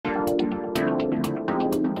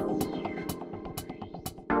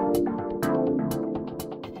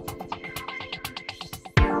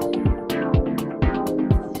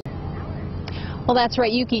Well, that's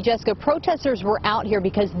right, Yuki, Jessica. Protesters were out here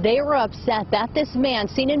because they were upset that this man,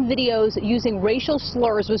 seen in videos using racial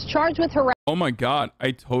slurs, was charged with harassment. Oh my God,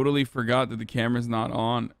 I totally forgot that the camera's not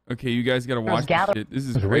on. Okay, you guys gotta watch this shit. This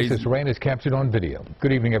is crazy. Racist rant is captured on video.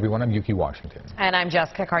 Good evening, everyone. I'm Yuki Washington. And I'm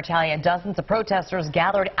Jessica Cartalia. Dozens of protesters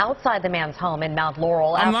gathered outside the man's home in Mount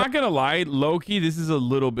Laurel. I'm not gonna lie, low-key, this is a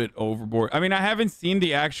little bit overboard. I mean, I haven't seen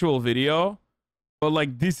the actual video, but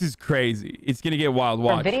like, this is crazy. It's gonna get wild.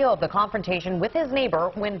 Watch. A video of the confrontation with his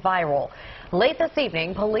neighbor went viral. Late this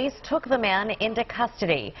evening, police took the man into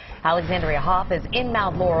custody. Alexandria Hoff is in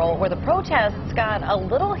Mount Laurel, where the protests got a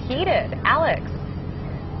little heated. Alex.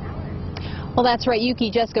 Well, that's right,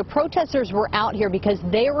 Yuki, Jessica. Protesters were out here because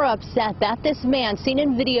they were upset that this man, seen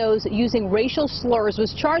in videos using racial slurs,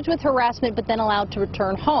 was charged with harassment but then allowed to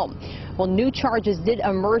return home. Well, new charges did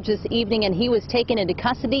emerge this evening, and he was taken into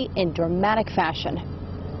custody in dramatic fashion.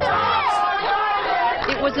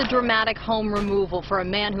 It was a dramatic home removal for a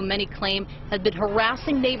man who many claim had been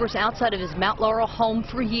harassing neighbors outside of his Mount Laurel home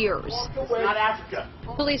for years. Not Africa.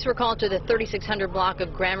 Police were called to the 3600 block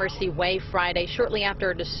of Gramercy Way Friday, shortly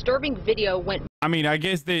after a disturbing video went. I mean, I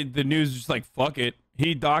guess the news is just like, fuck it.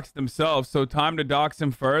 He doxed himself, so time to dox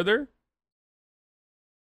him further.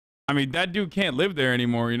 I mean, that dude can't live there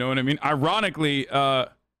anymore, you know what I mean? Ironically, I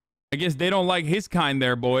guess they don't like his kind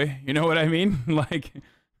there, boy. You know what I mean? Like,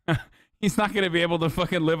 he's not going to be able to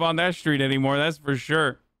fucking live on that street anymore, that's for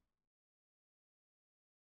sure.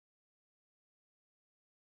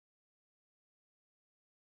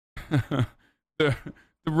 the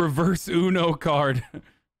reverse Uno card.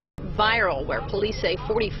 Viral, where police say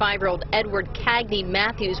 45-year-old Edward Cagney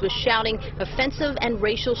Matthews was shouting offensive and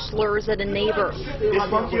racial slurs at a neighbor. This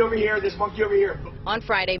monkey over here, this monkey over here. On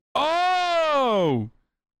Friday. Oh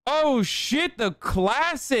shit, the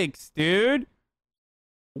classics, dude.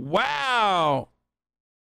 Wow,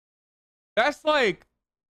 that's an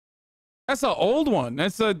old one.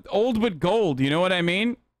 That's an old but gold, you know what I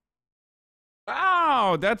mean?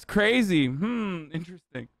 Wow, that's crazy.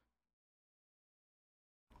 Interesting.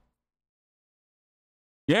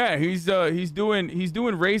 Yeah, he's doing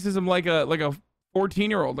racism like a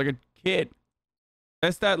 14-year-old, like a kid.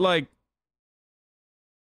 That's that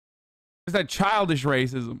childish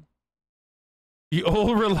racism. The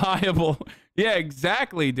old reliable. Yeah,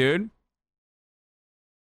 exactly, dude.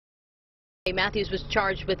 Matthews was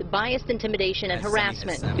charged with biased intimidation and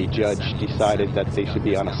harassment. The judge decided that they should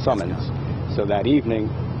be on a summons. So that evening,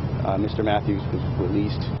 Mr. Matthews was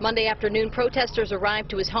released. Monday afternoon, protesters arrived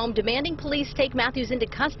to his home demanding police take Matthews into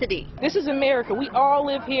custody. This is America. We all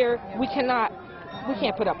live here. We can't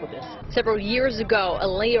put up with this. Several years ago,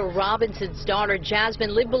 Aaliyah Robinson's daughter,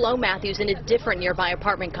 Jasmine, lived below Matthews in a different nearby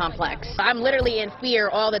apartment complex. I'm literally in fear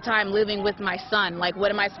all the time living with my son. Like,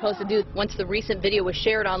 what am I supposed to do? Once the recent video was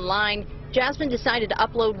shared online, Jasmine decided to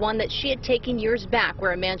upload one that she had taken years back,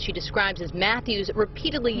 where a man she describes as Matthews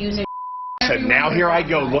repeatedly used. Said, now here I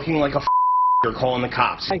go looking like a you're calling the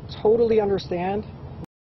cops. I totally understand.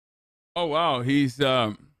 Oh wow, he's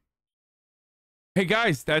hey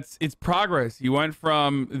guys, it's progress. He went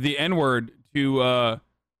from the N-word to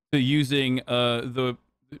using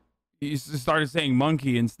he started saying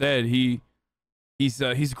monkey instead. He's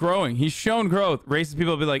growing. He's shown growth. Racist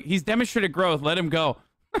people will be like, he's demonstrated growth, let him go.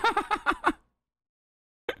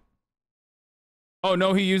 Oh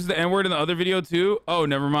no, he used the N-word in the other video too? Oh,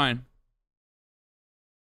 never mind.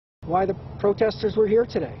 Why the protesters were here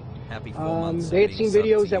today. They had seen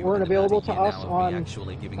videos that weren't available to us on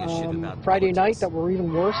Friday night that were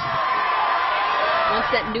even worse. Once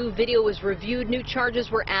that new video was reviewed, new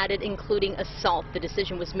charges were added, including assault. The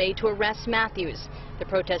decision was made to arrest Matthews. The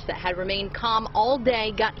protest that had remained calm all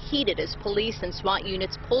day got heated as police and SWAT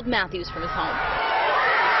units pulled Matthews from his home.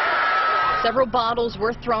 Several bottles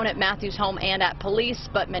were thrown at Matthews' home and at police,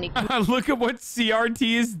 but many... Look at what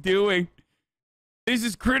CRT is doing. This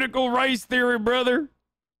is critical race theory, brother.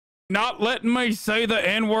 Not letting me say the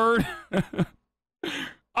N-word.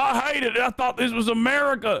 I hate it. I thought this was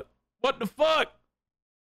America. What the fuck?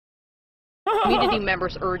 Community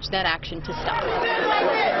members urged that action to stop.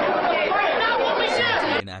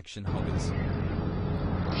 In action, Hoggins.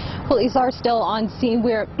 Police are still on scene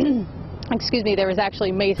where, excuse me, there was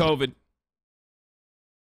actually mace. COVID.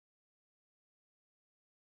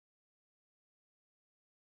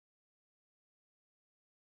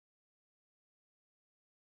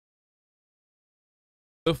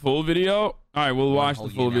 The full video? All right, we'll watch the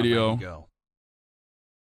full video.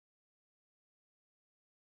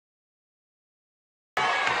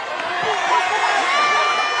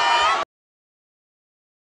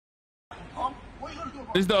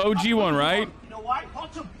 This is the OG one, right?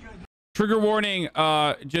 Trigger warning,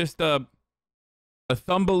 just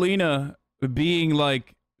Thumbelina being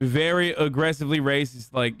like very aggressively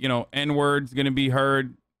racist, like, you know, N-word's gonna be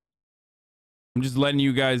heard. I'm just letting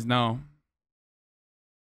you guys know.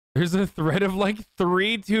 There's a thread of like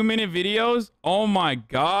 3 2-minute videos. Oh my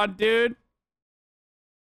god, dude.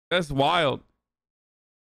 That's wild.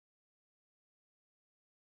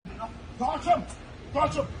 Touch him!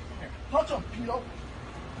 Touch him! Touch him, Pino!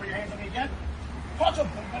 Put your hands on me again. Touch him!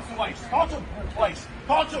 That's twice. Touch him! Twice.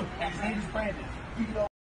 Touch him! And his name is Brandon. Pino.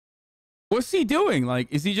 What's he doing? Like,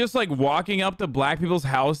 is he just like walking up to black people's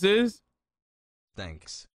houses?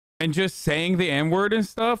 Thanks. And just saying the N-word and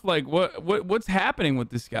stuff? Like, what's happening with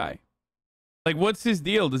this guy? Like, what's his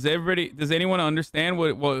deal? Does anyone understand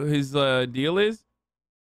what his deal is?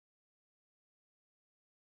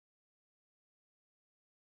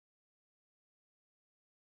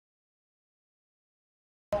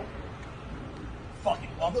 Fucking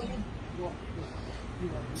love it.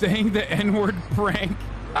 Saying the N-word prank.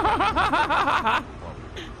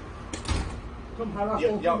 Yo,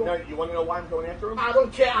 you want to know why I'm going after him? I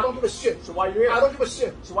don't care. I don't give a shit. So why are you here? I don't give a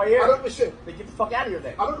shit. So why are you here? I don't give a shit. Then get the fuck out of here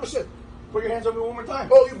then. I don't give a shit. Put your hands on me one more time.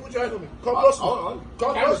 Oh, you put your hands on me. Come close to me. Hold on.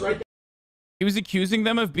 Come close to me. Right. He was accusing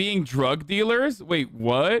them of being drug dealers? Wait,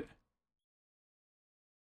 what?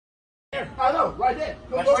 I know, right there.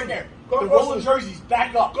 That's right there. The rolling jerseys,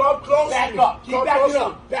 back up. Come close back to me. up. Keep Come backing close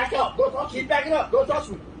up. Back up. Don't touch Keep me. backing up. Don't touch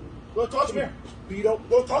me. Don't touch me. Vito,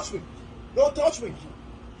 don't touch me. Don't touch me.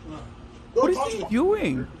 What Don't is touch he me.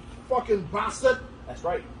 doing? Fucking bastard. That's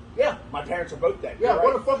right. Yeah. My parents are both dead. Yeah, Right?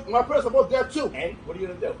 what the fuck? My parents are both dead too. And what are you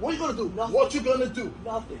gonna do? What are you gonna do? Nothing. What you gonna do?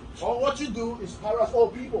 Nothing. All what you do is harass all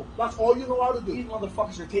people. That's all you know how to do. These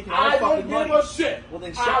motherfuckers are taking our I don't fucking give money. a shit. Well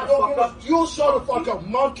then I shut the don't fuck give up. You shut the fuck up,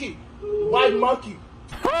 monkey. White monkey.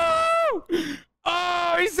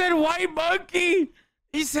 Oh, he said white monkey.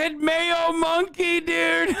 He said mayo monkey,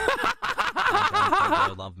 dude.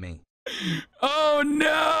 People love me. Oh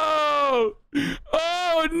no.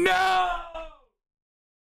 Oh no.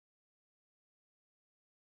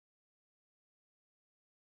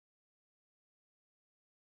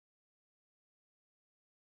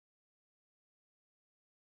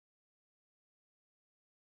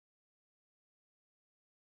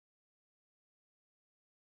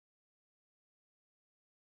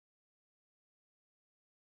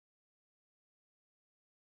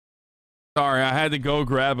 Sorry, I had to go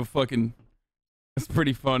grab a fucking... That's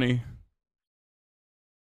pretty funny.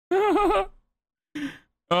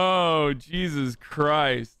 Oh, Jesus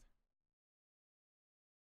Christ.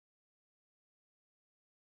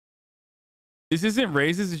 This isn't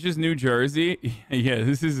racist, it's just New Jersey. Yeah,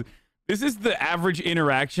 this is the average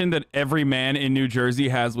interaction that every man in New Jersey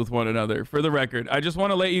has with one another. For the record, I just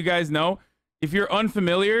want to let you guys know, if you're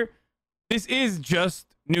unfamiliar, this is just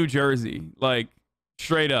New Jersey. Like,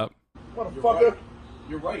 straight up. Motherfucker.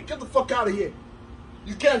 You're right. Get the fuck out of here.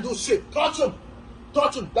 You can't do shit. Touch him.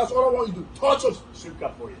 Touch him. That's all I want you to do. Touch him. Soup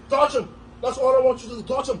up for you. Touch him. That's all I want you to do.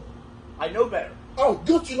 Touch him. I know better. Oh,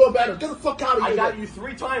 good, you know better. Get the fuck out of here. I got you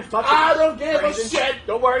 3 times. Touch I him. don't give Brandon, a shit.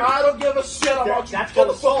 Don't worry. I don't give a shit about you. That's Get called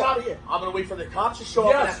the fuck assault. out of here. I'm gonna wait for the cops to show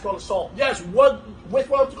up. And that's called assault. Yes. Wait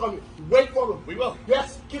for them to come here. Wait for them. We will.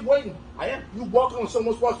 Yes. Keep waiting. I am. You walk on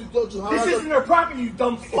someone's property. This isn't their property, you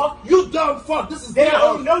dumb fuck. You dumb fuck. This is They their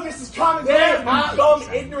don't house. know this is common They ground. have You dumb,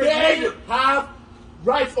 ignorant They nigger. have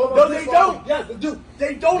rights over No, this they don't. property. Yes, they do.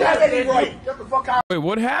 They don't have any right. Get the fuck out. Wait,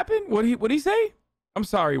 what happened? What'd he say? I'm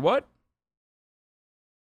sorry, what?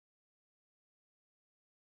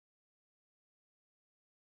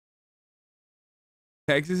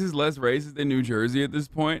 Texas is less racist than New Jersey at this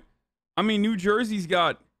point. I mean, New Jersey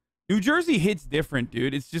hits different,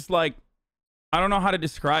 dude. It's just like, I don't know how to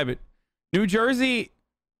describe it. New Jersey,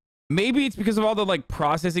 maybe it's because of all the like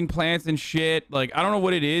processing plants and shit. Like, I don't know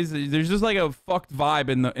what it is. There's just like a fucked vibe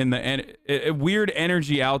a weird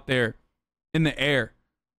energy out there in the air.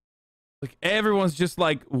 Like, everyone's just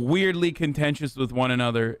like weirdly contentious with one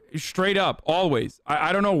another. Straight up, always.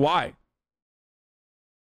 I don't know why.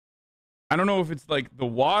 I don't know if it's like the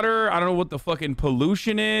water. I don't know what the fucking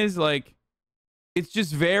pollution is. Like, it's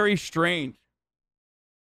just very strange.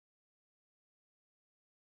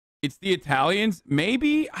 It's the Italians.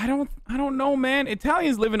 Maybe. I don't know, man.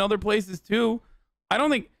 Italians live in other places too.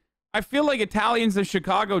 I feel like Italians in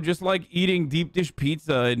Chicago just like eating deep dish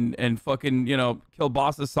pizza and fucking, you know,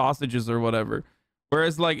 kielbasa sausages or whatever.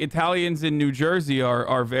 Whereas like Italians in New Jersey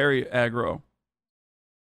are very aggro.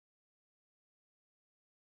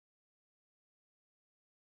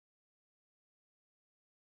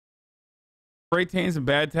 Spray tans and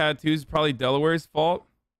bad tattoos, probably Delaware's fault.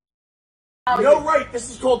 No right. This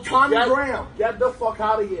is called common ground. Get the fuck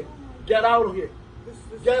out of here. Get out of here.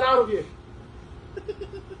 Get out of here.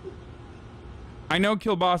 I know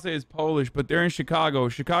Kielbasa is Polish, but they're in Chicago.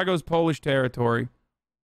 Chicago's Polish territory.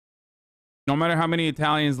 No matter how many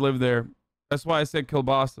Italians live there. That's why I said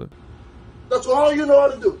Kielbasa. That's all you know how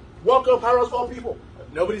to do. Walk up, harass all people.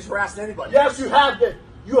 Nobody's harassed anybody. Yes, you have been.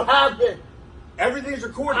 You have been. Everything's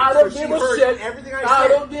recorded. I don't give a shit. Everything I I said.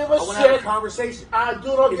 don't give a I want to shit. have a conversation. I do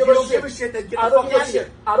not if give you a don't shit. give a shit, then get I the don't fuck give a out of shit.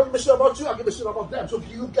 here. I don't give a shit about you. I give a shit about them. So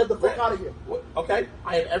you get the fuck out of here. Okay,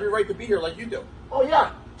 I have every right to be here like you do. Oh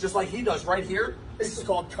yeah. Just like he does right here. This is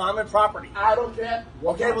called common property. I don't care.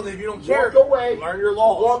 Okay, well if you don't care, walk away. Learn your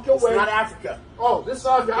laws. Walk away. It's not Africa. Oh, this is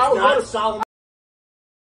Africa. It's not Solomon.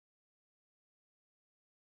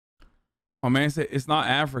 Oh man, it's not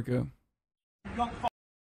Africa.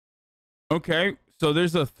 Okay, so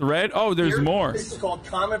there's a thread. Oh, there's more. This is called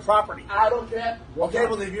common property. I don't care. Okay,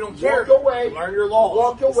 well if you don't care, walk away. Learn your laws.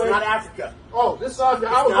 Walk away. It's not Africa. Oh, this is Africa.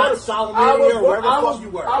 It's not Solomon or wherever the fuck you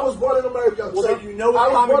were. I was born in America. Well, so then you know I what's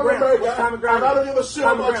was common born in ground. America. What's common ground? And I don't give a shit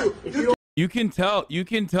about you. If you don't You can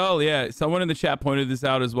tell, yeah. Someone in the chat pointed this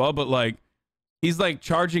out as well, but like he's like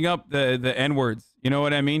charging up the N-words. You know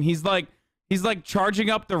what I mean? He's like charging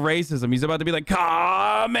up the racism. He's about to be like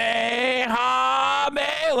Kamehame.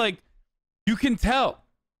 Like you can tell.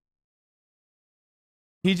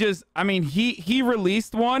 He just, I mean, he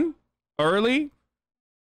released one early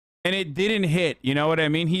and it didn't hit. You know what I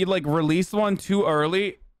mean? He like released one too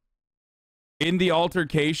early in the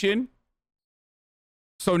altercation.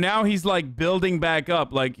 So now he's like building back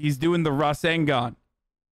up, like he's doing the Rasengan.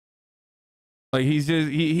 Like he's just,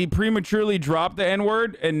 he prematurely dropped the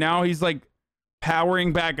N-word and now he's like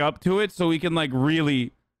powering back up to it so he can like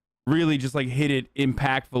really just like hit it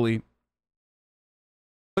impactfully.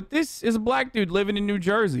 But this is a black dude living in New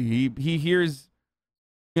Jersey. He hears,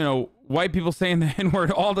 you know, white people saying the N-word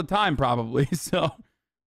all the time probably. So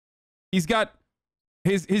he's got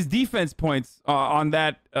his defense points on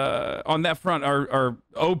that front are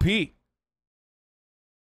OP. You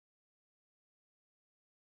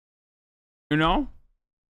know?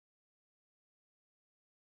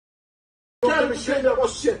 Don't give a shit about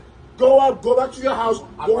shit. Go out, go back to your house,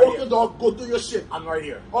 go walk your dog, go do your shit. I'm right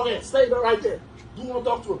here. Okay, stay there right there. Do not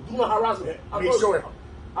talk to him. Do not harass him. I'm going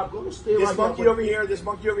to stay right there. This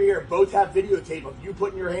monkey over here, both have videotape of you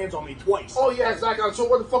putting your hands on me twice. Oh yeah, exactly. So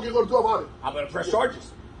what the fuck are you going to do about it? I'm going to press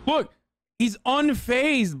charges. Look, he's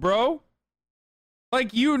unfazed, bro.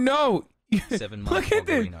 Like, you know. Look at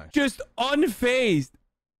this. Just unfazed.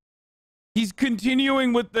 He's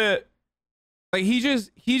continuing with the... Like, he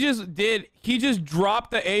just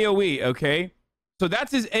dropped the AoE, okay? So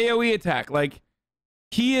that's his AoE attack. Like,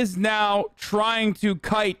 he is now trying to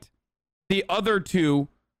kite the other two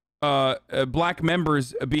black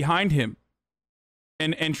members behind him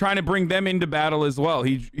and trying to bring them into battle as well.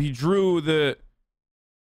 He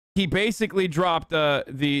basically dropped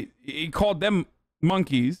he called them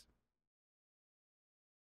monkeys.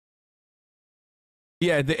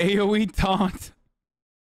 Yeah, the AoE taunt.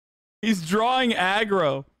 He's drawing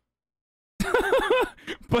aggro.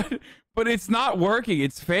 But it's not working.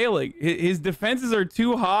 It's failing. His defenses are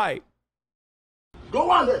too high. Go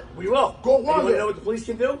on there. We will. Go on there. Anyone know what the police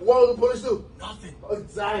can do? What will the police do? Nothing.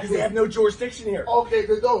 Exactly. Because they have no jurisdiction here. Okay,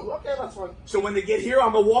 they don't. Okay, that's fine. So when they get here,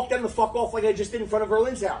 I'm going to walk them the fuck off like I just did in front of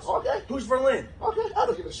Verlin's house. Okay. Who's Verlin? Okay, I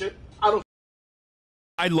don't give a shit.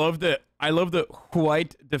 I love the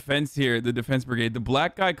white defense here, the defense brigade. The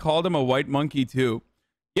black guy called him a white monkey too.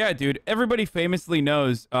 Yeah, dude. Everybody famously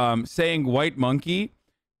knows saying white monkey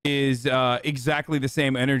is exactly the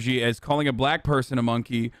same energy as calling a black person a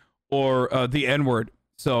monkey or the N-word.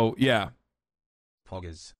 So, yeah.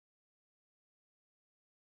 Poggers.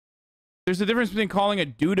 There's a difference between calling a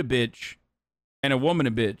dude a bitch and a woman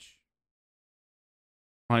a bitch.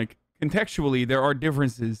 Like, contextually, there are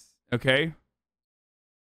differences, okay?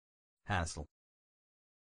 Hassle.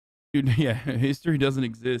 Dude, yeah, history doesn't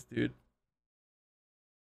exist, dude.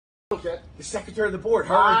 Okay. The secretary of the board,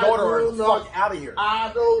 her and her daughter are the fuck out of here. I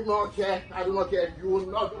do not care. I do not care. You are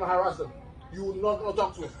not going to harass them. You are not going to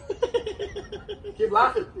talk to them. Keep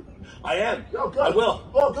laughing. I am. Yo, good. I will.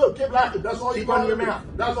 Oh, good. Keep laughing. That's all you know how to do.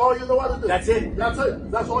 That's all you know how to do. That's it. That's it.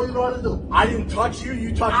 That's all you know how to do. I didn't touch you.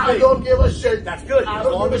 You touched me. I don't give a shit. That's good. I As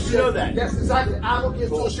don't long give a as you shit. know that. Yes, exactly. I don't give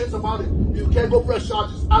two shits about it. You can't go press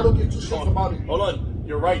charges. I don't give two shits about it. Hold on.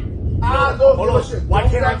 You're right. I don't give a shit. Why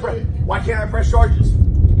can't I press charges?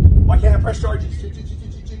 Why can't I press charges? They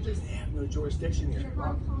have no jurisdiction here.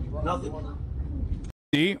 Nothing.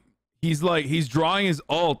 See? He's drawing his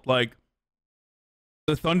ult, like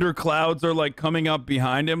the thunder clouds are like coming up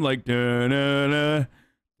behind him, like da na na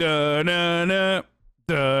da na na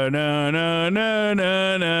da na na na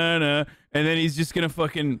na na, and then he's just gonna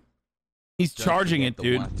fucking He's charging it,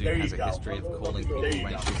 dude. There has a history of calling people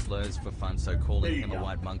racial slurs for fun, so calling him a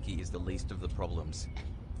white monkey is the least of the problems.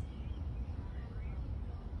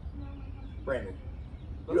 Brandon,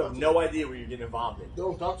 you have no idea what you're getting involved in.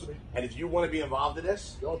 Don't talk to me. And if you want to be involved in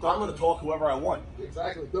this, I'm talk going to talk whoever I want.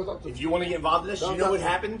 Exactly. Don't talk to me. If you want to get involved in this, you know what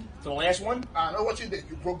happened to the last one? I know what you did.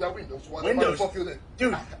 You broke that window. So Windows? Fuck you then.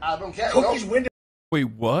 Dude, I don't care. Cookie's window. Wait,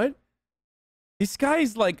 what? This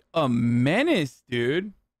guy's like a menace,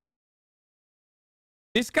 dude.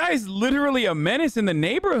 This guy's literally a menace in the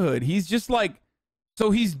neighborhood. He's just like,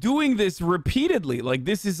 so he's doing this repeatedly. Like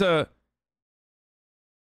this is a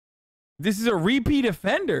repeat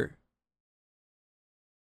offender.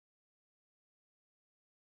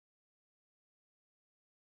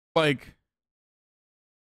 Like,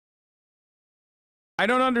 I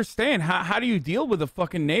don't understand. How do you deal with a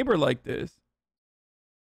fucking neighbor like this?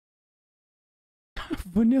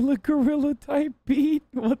 Vanilla gorilla type beat?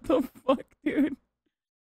 What the fuck, dude?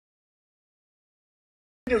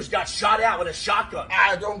 Windows got shot out with a shotgun.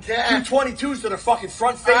 I don't care. 222s to their fucking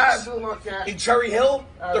front face. I do not care. In Cherry Hill,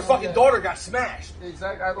 their fucking daughter got smashed.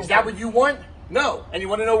 Exactly. Is that what you want? No. And you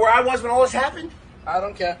want to know where I was when all this happened? I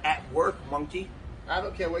don't care. At work, monkey. I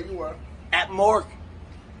don't care where you were. At morgue.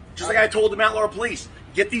 Just like I told the Mount Laurel police,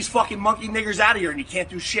 get these fucking monkey niggers out of here and you can't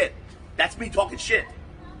do shit. That's me talking shit.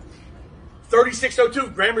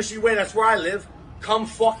 3602 Gramercy Way, that's where I live. Come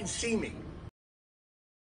fucking see me.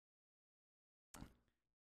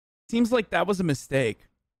 Seems like that was a mistake.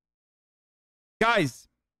 Guys,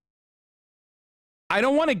 I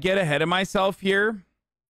don't want to get ahead of myself here.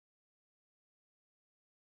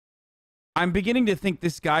 I'm beginning to think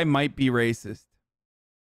this guy might be racist.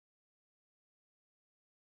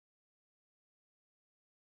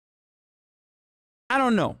 I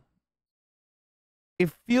don't know. It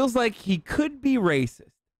feels like he could be racist.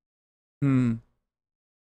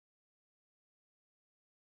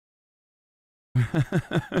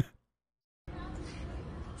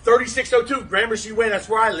 3602 Gramercy Way, that's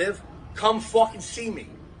where I live. Come fucking see me.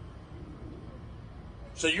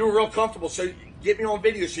 So you're real comfortable, so get me on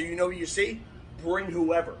video so you know what you see. Bring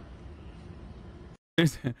whoever.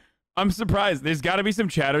 I'm surprised. There's got to be some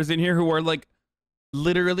chatters in here who are like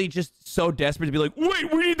literally just so desperate to be like,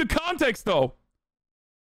 wait, we need the context though.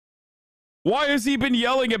 Why has he been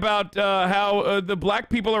yelling about how the black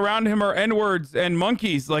people around him are N-words and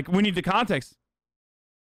monkeys? Like, we need the context.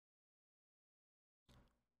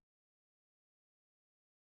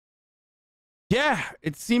 Yeah,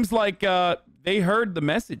 it seems like they heard the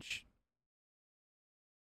message.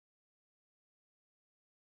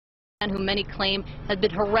 Who many claim had been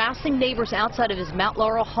harassing neighbors outside of his Mount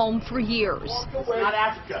Laurel home for years. It's not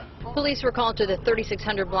Africa. Police were called to the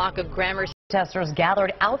 3600 block of Gramercy. Protesters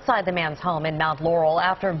gathered outside the man's home in Mount Laurel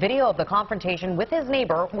after video of the confrontation with his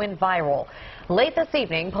neighbor went viral. Late this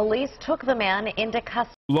evening, police took the man into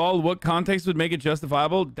custody. Lol, what context would make it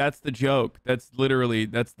justifiable? That's the joke. That's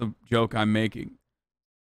the joke I'm making.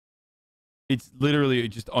 It's literally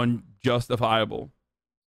just unjustifiable.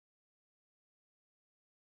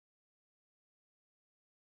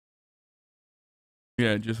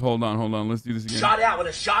 Yeah, just hold on. Let's do this again. Shot out with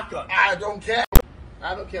a shotgun. I don't care.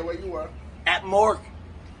 I don't care where you were. At morgue.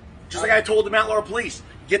 Just like I told the Mount Laurel police,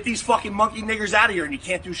 get these fucking monkey niggers out of here and you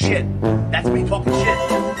can't do shit. That's me talking shit.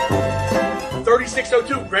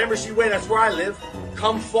 3602 Gramercy Way, that's where I live.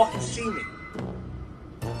 Come fucking see me.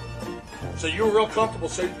 So you're real comfortable,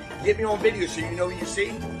 so get me on video so you know what you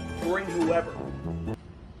see. Bring whoever.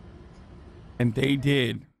 And they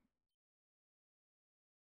did.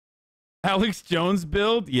 Alex Jones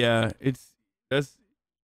build? Yeah,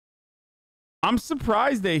 I'm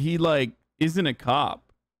surprised that he like isn't a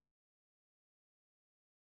cop.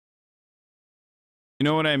 You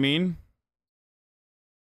know what I mean?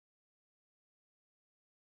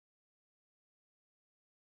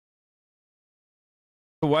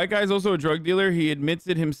 The white guy's also a drug dealer. He admits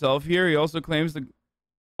it himself here. He also claims to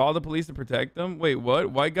call the police to protect them. Wait,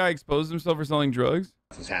 what? White guy exposed himself for selling drugs?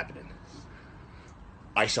 What's happening?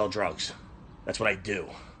 I sell drugs. That's what I do.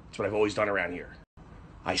 That's what I've always done around here.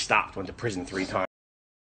 I stopped, went to prison 3 times.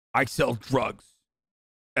 I sell drugs.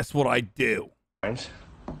 That's what I do.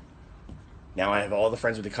 Now I have all the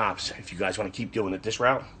friends with the cops. If you guys want to keep doing it this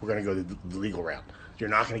route, we're going to go the legal route. You're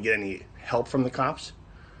not going to get any help from the cops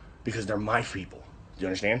because they're my people. Do you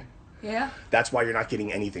understand? Yeah. That's why you're not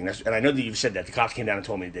getting anything. And I know that you've said that. The cops came down and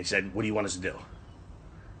told me. They said, what do you want us to do?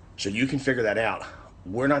 So you can figure that out.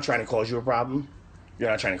 We're not trying to cause you a problem. You're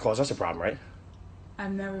not trying to cause us a problem, right?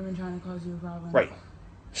 I've never been trying to cause you a problem. Right.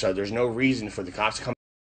 So there's no reason for the cops to come.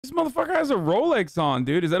 This motherfucker has a Rolex on,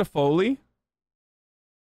 dude. Is that a Foley?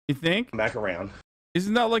 You think? Back around.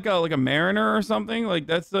 Isn't that like a mariner or something? Like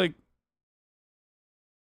that's like.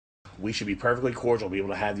 We should be perfectly cordial, be able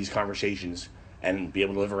to have these conversations, and be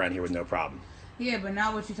able to live around here with no problem. Yeah, but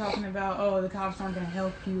now what you're talking about, oh, the cops aren't going to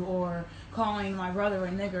help you, or calling my brother a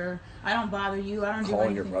nigger. I don't bother you. I don't do anything.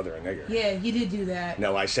 Calling your brother a nigger? Yeah, you did do that.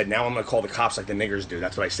 No, I said now I'm going to call the cops like the niggers do.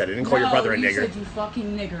 That's what I said. I didn't call your brother a nigger. You said you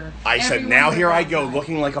fucking nigger. I said now here I go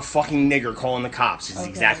looking like a fucking nigger calling the cops. This is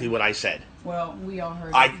exactly what I said. Well, we all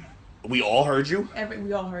heard it. We all heard you?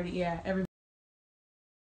 We all heard it, yeah.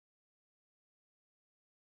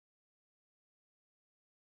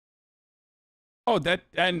 Oh,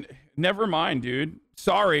 and never mind, dude.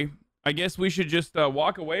 Sorry. I guess we should just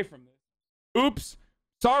walk away from this. Oops.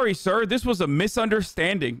 Sorry, sir. This was a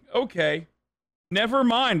misunderstanding. Okay. Never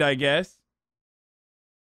mind, I guess.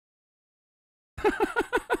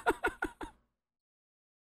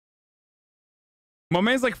 My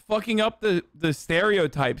man's like fucking up the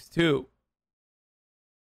stereotypes too.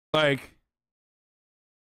 Like,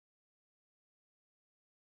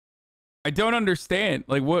 I don't understand.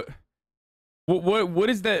 Like, what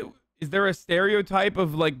is that? Is there a stereotype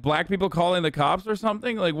of like black people calling the cops or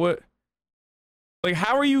something? Like what? Like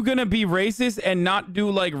how are you gonna be racist and not do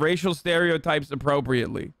like racial stereotypes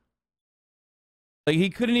appropriately? Like he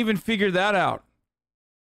couldn't even figure that out.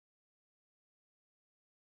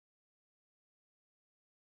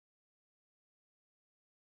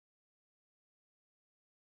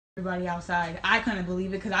 Everybody outside. I couldn't believe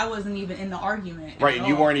it because I wasn't even in the argument. Right, and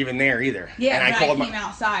you weren't even there either. Yeah, and I came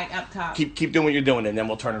outside up top. Keep doing what you're doing, and then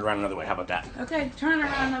we'll turn it around another way. How about that? Okay, turn it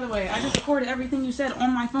around another way. I just recorded everything you said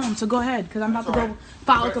on my phone, so go ahead, because I'm about to go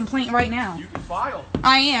file a complaint right now. You can file.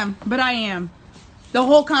 I am. The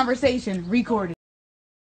whole conversation recorded.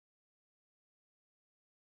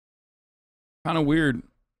 Kind of weird.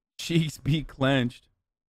 Cheeks be clenched.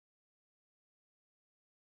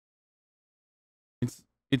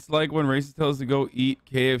 It's like when racist tells us to go eat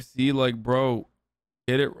KFC. Like, bro,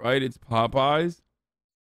 get it right. It's Popeyes.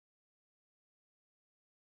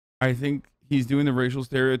 I think he's doing the racial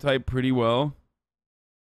stereotype pretty well.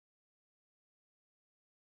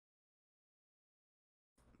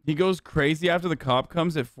 He goes crazy after the cop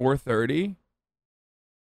comes at 4:30.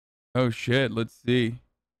 Oh, shit. Let's see.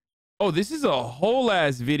 Oh, this is a whole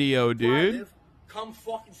ass video, dude. Come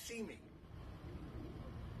fucking see me.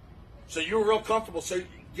 So you were real comfortable. So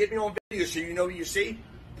get me on video so you know what you see.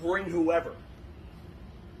 Bring whoever.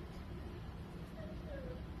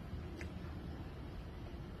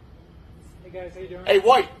 Hey guys, how you doing? Hey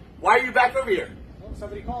White, why are you back over here? Oh,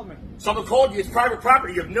 somebody called me. Someone called you. It's private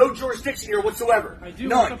property. You have no jurisdiction here whatsoever. I do.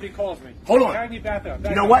 None. Somebody calls me. Hold on. I need back up.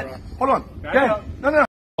 You know what? Hold on. No.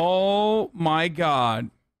 Oh my God.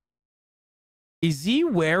 Is he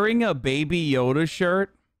wearing a Baby Yoda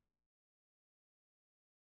shirt?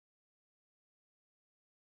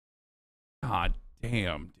 God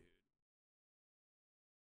damn, dude.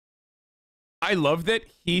 I love that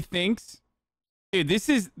he thinks, dude, this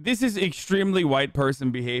is extremely white person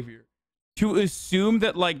behavior. To assume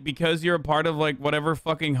that like because you're a part of like whatever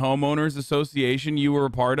fucking homeowners association you were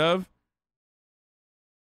a part of,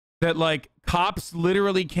 that like cops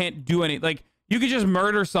literally can't do anything. Like you could just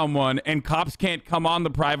murder someone and cops can't come on the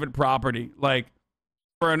private property like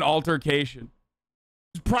for an altercation.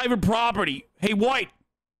 It's private property. Hey, white.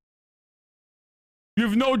 You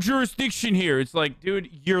have no jurisdiction here. It's like, dude,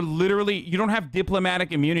 you're literally, you don't have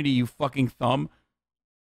diplomatic immunity, you fucking thumb.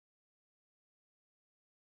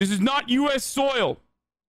 This is not U.S. soil.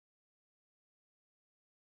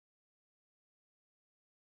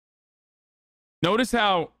 Notice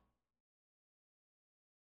how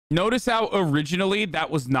originally that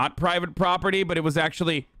was not private property, but it was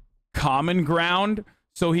actually common ground,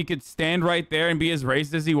 so he could stand right there and be as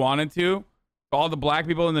racist as he wanted to. All the black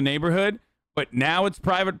people in the neighborhood. But now it's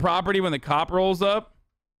private property when the cop rolls up.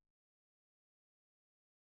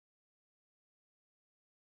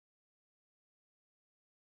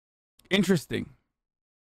 Interesting.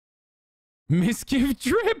 Misgive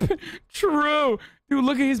drip. True. Dude,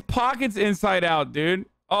 look at his pockets inside out, dude.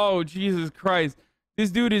 Oh, Jesus Christ.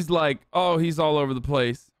 This dude is like, oh, he's all over the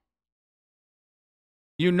place.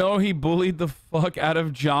 You know he bullied the fuck out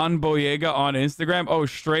of John Boyega on Instagram? Oh,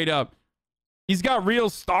 straight up. He's got real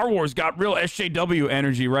Star Wars, got real SJW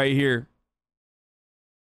energy right here.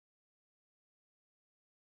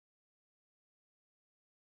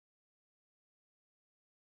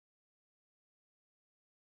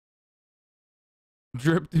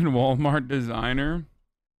 Dripped in Walmart designer.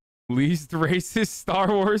 Least racist Star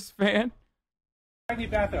Wars fan. I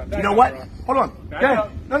need back up. You know what? Hold on. No.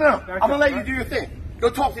 I'm going to let you do your thing. Go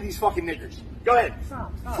talk to these fucking niggers. Go ahead.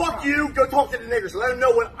 Stop. Fuck you. Go talk to the niggers. Let them know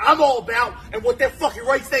what I'm all about and what their fucking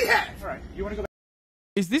rights they have. All right. You want to go back?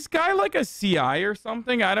 Is this guy like a CI or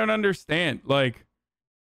something? I don't understand. Like,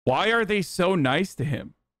 why are they so nice to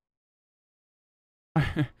him?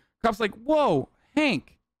 Cop's like, whoa,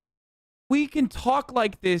 Hank, we can talk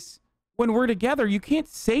like this when we're together. You can't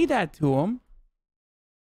say that to him.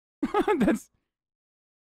 That's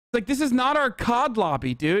like, this is not our COD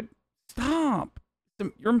lobby, dude. Stop.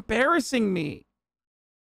 You're embarrassing me.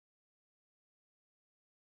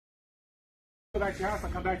 Go back to your house. I'll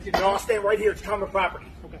come back to you. No, I'll stay right here. It's common property.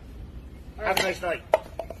 Okay. Have a nice night.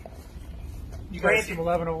 You guys from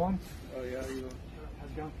 1101? Oh, yeah. How's it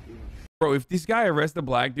going? Bro, if this guy arrests the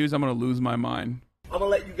black dudes, I'm going to lose my mind. I'm going to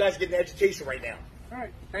let you guys get an education right now. All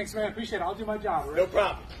right. Thanks, man. Appreciate it. I'll do my job. Right? No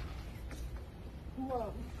problem. Who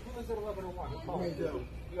lives at 1101?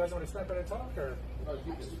 You guys want to step in and talk, or? Okay. I want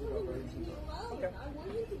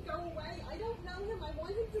him to go away. I don't know him. I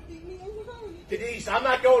want him to leave me alone. Denise, I'm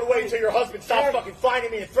not going away until your husband stops fucking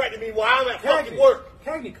finding me and threatening me while I'm at fucking work.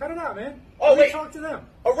 Cagney, cut it out, man. Oh, wait. Talk to them.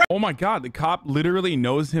 Oh my God, the cop literally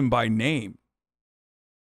knows him by name.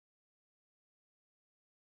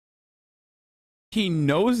 He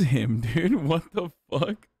knows him, dude. What the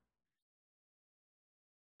fuck?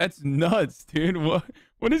 That's nuts, dude.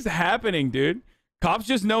 What is happening, dude? Cops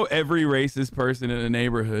just know every racist person in a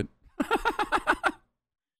neighborhood.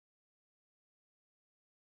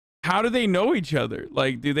 How do they know each other?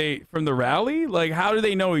 Like, do they from the rally? Like, how do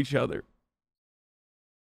they know each other?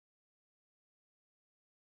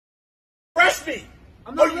 Arrest me!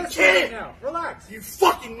 I'm not you kidding? Right now. Relax. You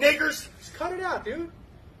fucking niggers! Just cut it out, dude.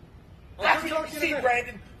 That's what you see,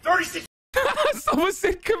 Brandon. 36. Someone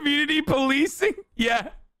said community policing. Yeah,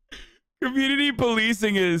 community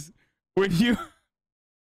policing is when you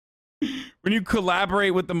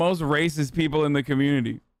collaborate with the most racist people in the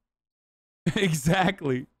community.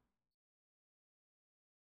 Exactly.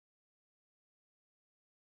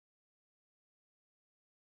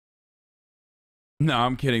 No,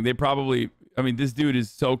 I'm kidding. They probably, I mean, this dude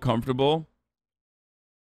is so comfortable.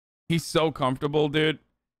 He's so comfortable, dude,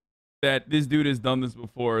 that this dude has done this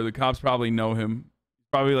before. The cops probably know him. He's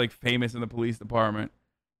probably like famous in the police department.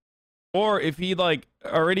 Or if he like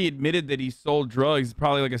already admitted that he sold drugs,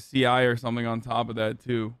 probably like a CI or something on top of that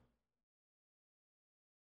too.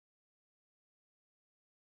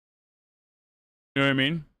 You know what I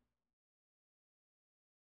mean?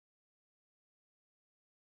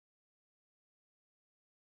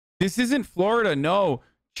 This isn't Florida. No.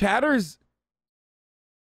 Chatters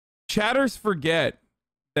forget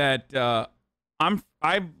that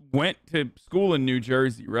I went to school in New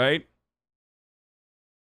Jersey, right?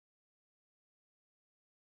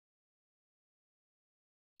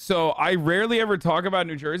 So I rarely ever talk about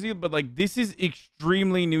New Jersey, but like this is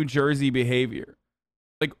extremely New Jersey behavior.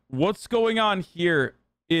 Like what's going on here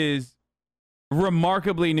is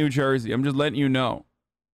remarkably New Jersey. I'm just letting you know.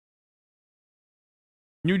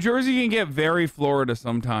 New Jersey can get very Florida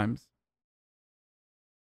sometimes.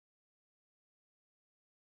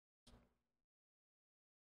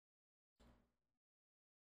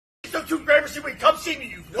 So too grammar we come see me,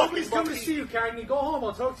 you Nobody's coming to see you, Cagney. Go home.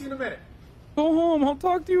 I'll talk to you in a minute. Go home. I'll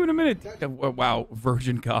talk to you in a minute. Wow,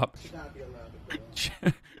 virgin cop.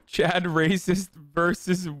 Chad racist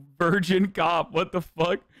versus virgin cop. What the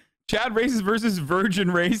fuck? Chad racist versus virgin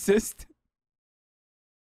racist.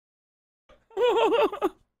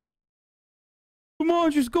 Come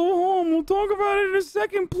on, just go home. We'll talk about it in a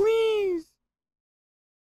second, please.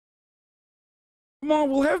 Come on,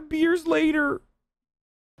 we'll have beers later.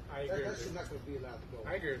 I agree. That should not be allowed to go.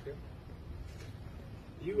 I agree with you.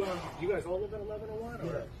 You guys all live at 1101? Or?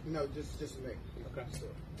 Yeah. No, just me. Okay. So.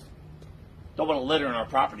 Don't want to litter on our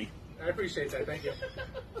property. I appreciate that. Thank you.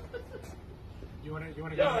 You want to get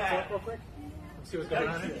on the talk real quick? Let's see what's going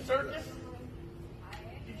on here. Circus?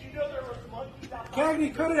 Did you know there were monkeys out there?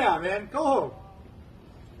 Cagney, cut it out, man. Go home.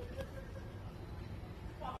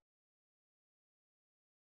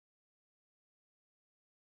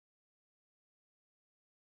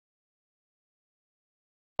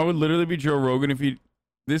 I would literally be Joe Rogan if he...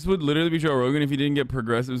 This would literally be Joe Rogan if he didn't get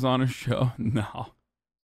progressives on his show. No.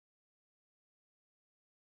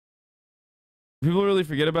 People really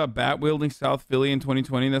forget about bat wielding South Philly in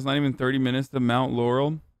 2020. That's not even 30 minutes to Mount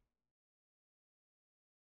Laurel.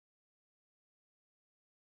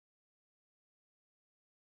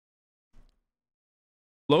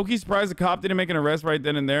 Loki surprised the cop didn't make an arrest right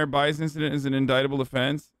then and there. Bias incident is an indictable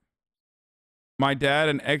offense. My dad,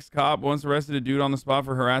 an ex-cop, once arrested a dude on the spot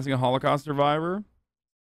for harassing a Holocaust survivor.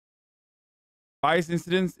 Bias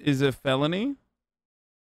incident is a felony.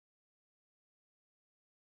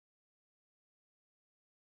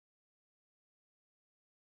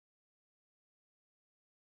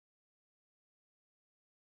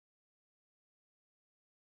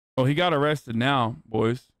 Well, he got arrested now,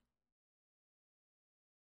 boys.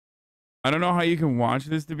 I don't know how you can watch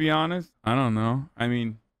this, to be honest. I don't know. I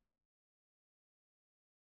mean,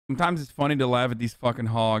 sometimes it's funny to laugh at these fucking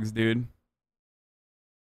hogs, dude.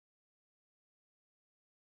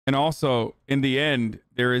 And also, in the end,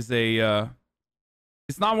 there is a,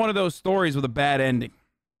 it's not one of those stories with a bad ending.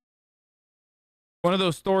 One of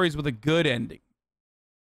those stories with a good ending.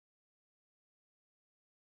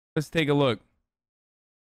 Let's take a look.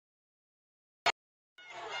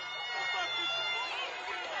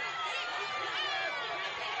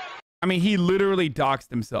 I mean, he literally doxed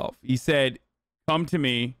himself. He said, come to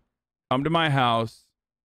me, come to my house,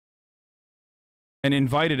 and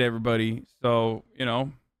invited everybody. So, you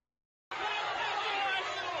know.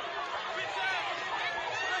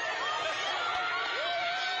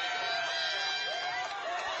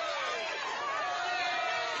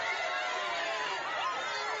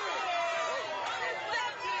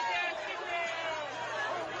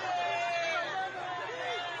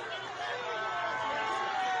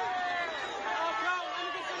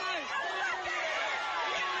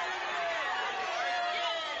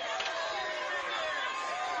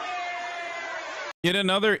 Yet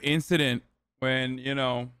another incident when, you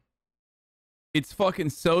know, it's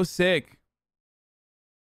fucking so sick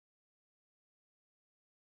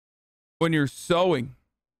when you're sowing.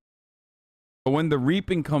 But when the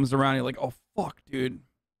reaping comes around, you're like, oh, fuck, dude.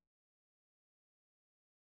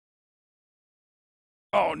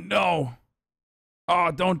 Oh, no.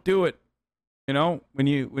 Oh, don't do it. You know, when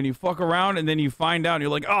you fuck around and then you find out,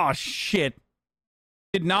 you're like, oh, shit.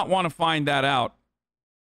 Did not want to find that out.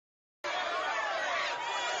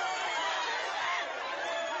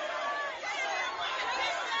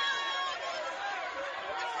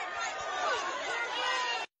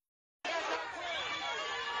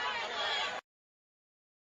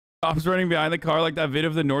 Cops running behind the car like that vid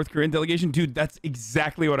of the North Korean delegation. Dude, that's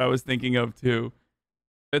exactly what I was thinking of, too.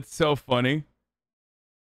 That's so funny.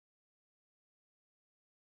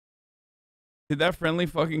 Did that friendly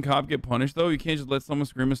fucking cop get punished, though? You can't just let someone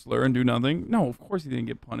scream a slur and do nothing. No, of course he didn't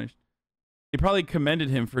get punished. He probably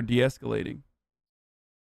commended him for de-escalating.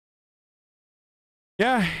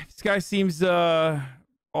 Yeah, this guy seems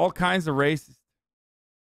all kinds of racist.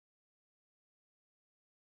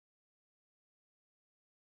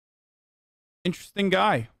 Interesting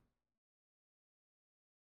guy.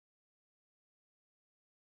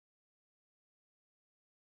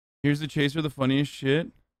 Here's the chaser, the funniest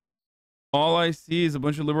shit. All I see is a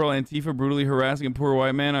bunch of liberal Antifa brutally harassing a poor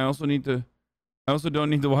white man. I also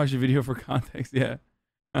don't need to watch the video for context. Yeah.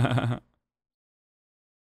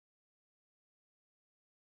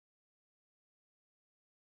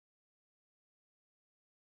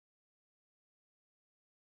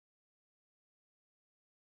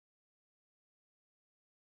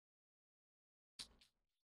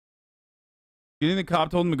 You think the cop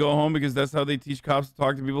told him to go home because that's how they teach cops to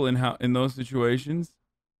talk to people in those situations?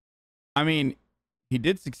 I mean, he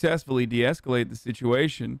did successfully de-escalate the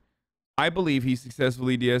situation. I believe he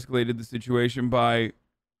successfully de-escalated the situation by, you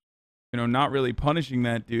know, not really punishing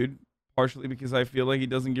that dude. Partially because I feel like he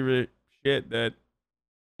doesn't give a shit that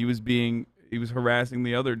he was harassing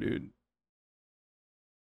the other dude.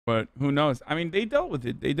 But who knows? I mean, they dealt with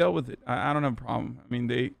it. I don't have a problem. I mean,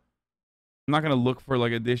 I'm not going to look for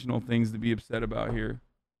like additional things to be upset about here.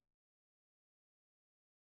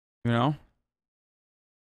 You know?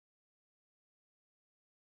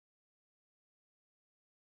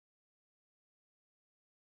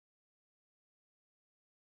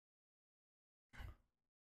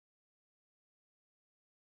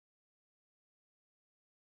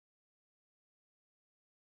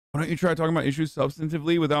 Why don't you try talking about issues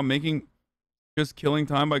substantively without just killing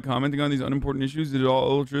time by commenting on these unimportant issues? Is it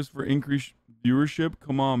all just for increased viewership?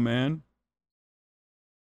 Come on, man.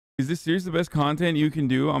 Is this series the best content you can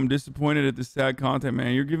do? I'm disappointed at this sad content,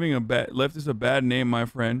 man. You're giving leftist a bad name, my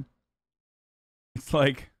friend. It's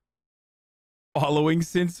like following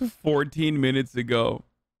since 14 minutes ago.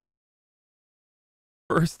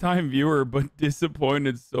 First time viewer, but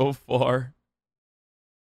disappointed so far.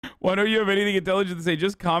 Why don't you have anything intelligent to say?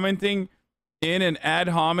 Just commenting in an ad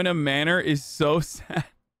hominem manner is so sad.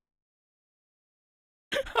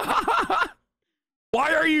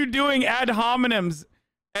 Why are you doing ad hominems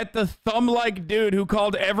at the thumb-like dude who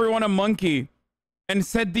called everyone a monkey and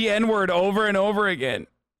said the N-word over and over again?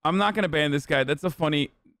 I'm not gonna ban this guy. That's a funny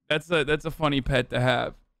pet to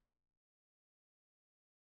have.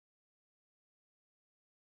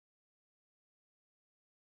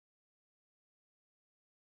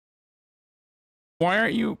 Why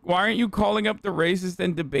aren't you calling up the racist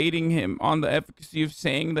and debating him on the efficacy of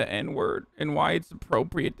saying the N-word and why it's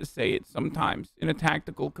appropriate to say it sometimes in a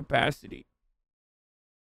tactical capacity?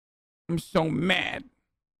 I'm so mad.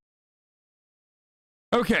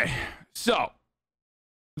 Okay, so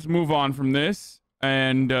let's move on from this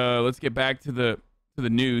and let's get back to the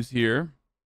news here.